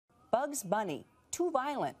Bugs Bunny, too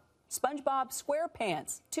violent. SpongeBob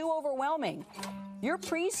SquarePants, too overwhelming. Your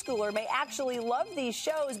preschooler may actually love these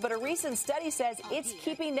shows, but a recent study says it's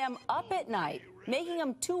keeping them up at night, making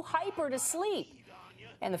them too hyper to sleep.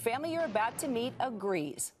 And the family you're about to meet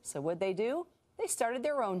agrees. So what'd they do? They started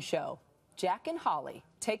their own show. Jack and Holly.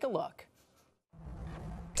 Take a look.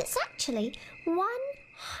 It's actually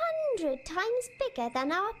 100 times bigger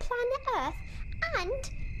than our planet Earth, and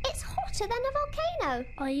it's hotter than a volcano.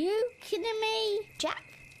 Are you kidding me? Jack,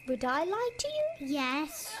 would I lie to you?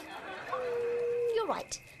 Yes. You're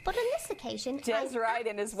right. But on this occasion, Jez Wright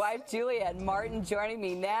and his wife Julianne Martin joining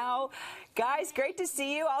me now. Guys, great to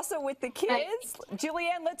see you. Also with the kids.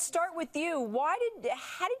 Julianne, let's start with you.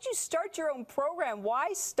 How did you start your own program?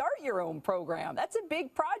 Why start your own program? That's a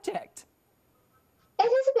big project. It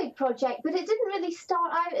is a big project, but it didn't really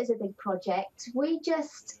start out as a big project. We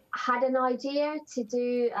just had an idea to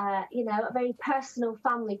do, a very personal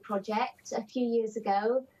family project a few years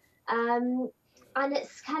ago. And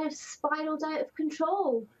it's kind of spiraled out of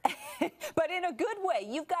control. But in a good way.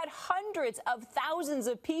 You've got hundreds of thousands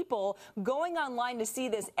of people going online to see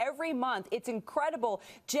this every month. It's incredible.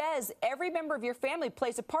 Jez, every member of your family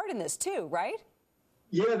plays a part in this too, right?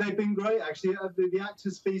 Yeah, they've been great, actually. The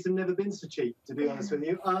actors' fees have never been so cheap, to be honest with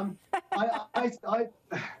you. I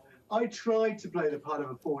tried to play the part of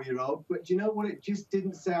a 4-year-old, but you know what? It just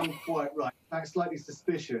didn't sound quite right. That's slightly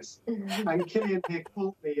suspicious. And Killian here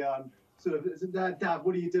called me, sort of, Dad,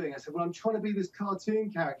 what are you doing? I said, well, I'm trying to be this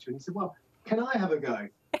cartoon character. And he said, well, can I have a go?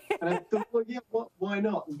 And I thought, well, yeah, why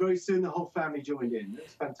not? And very soon the whole family joined in. It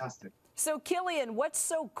was fantastic. So, Killian, what's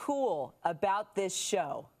so cool about this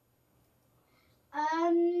show?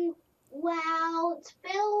 Well, it's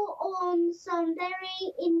built on some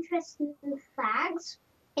very interesting facts.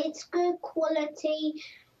 It's good quality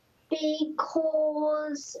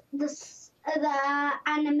because the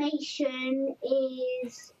animation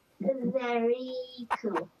is very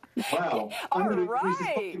cool. Wow. All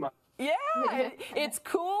right. Yeah, it's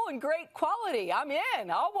cool and great quality. I'm in.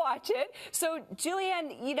 I'll watch it. So,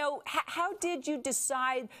 Julianne, you know, how did you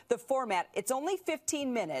decide the format? It's only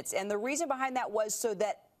 15 minutes, and the reason behind that was so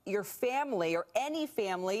that your family or any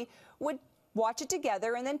family would watch it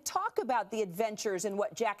together and then talk about the adventures and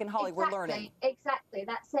what Jack and Holly were learning. Exactly.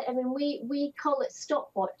 That's it. I mean, we call it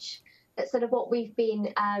stopwatch. That's sort of what we've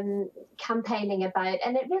been campaigning about,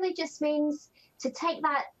 and it really just means to take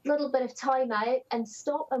that little bit of time out and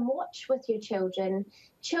stop and watch with your children.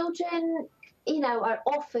 Children, you know, are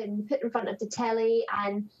often put in front of the telly,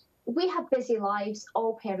 and we have busy lives.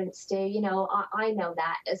 All parents do. You know, I know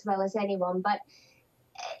that as well as anyone. But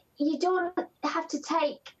you don't have to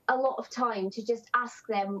take a lot of time to just ask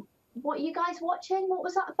them, what are you guys watching? What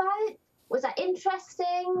was that about? Was that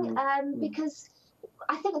interesting? Because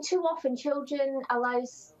I think too often television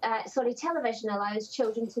allows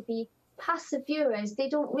children to be passive viewers. They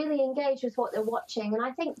don't really engage with what they're watching, and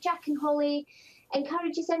I think Jack and Holly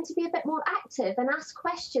encourages them to be a bit more active and ask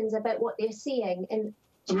questions about what they're seeing and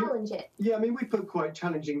challenge it. Yeah, I mean, we put quite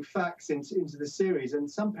challenging facts into the series,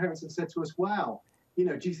 and some parents have said to us, wow, you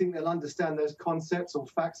know, do you think they'll understand those concepts or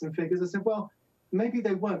facts and figures? I said, well, maybe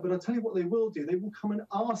they won't, but I'll tell you what they will do. They will come and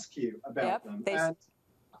ask you about them.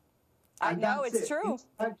 I know, it's true.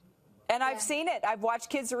 And I've seen it. I've watched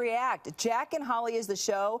kids react. Jack and Holly is the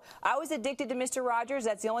show. I was addicted to Mr. Rogers.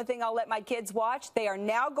 That's the only thing I'll let my kids watch. They are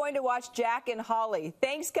now going to watch Jack and Holly.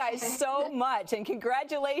 Thanks, guys, so much, and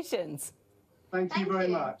congratulations. Thank you very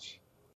much.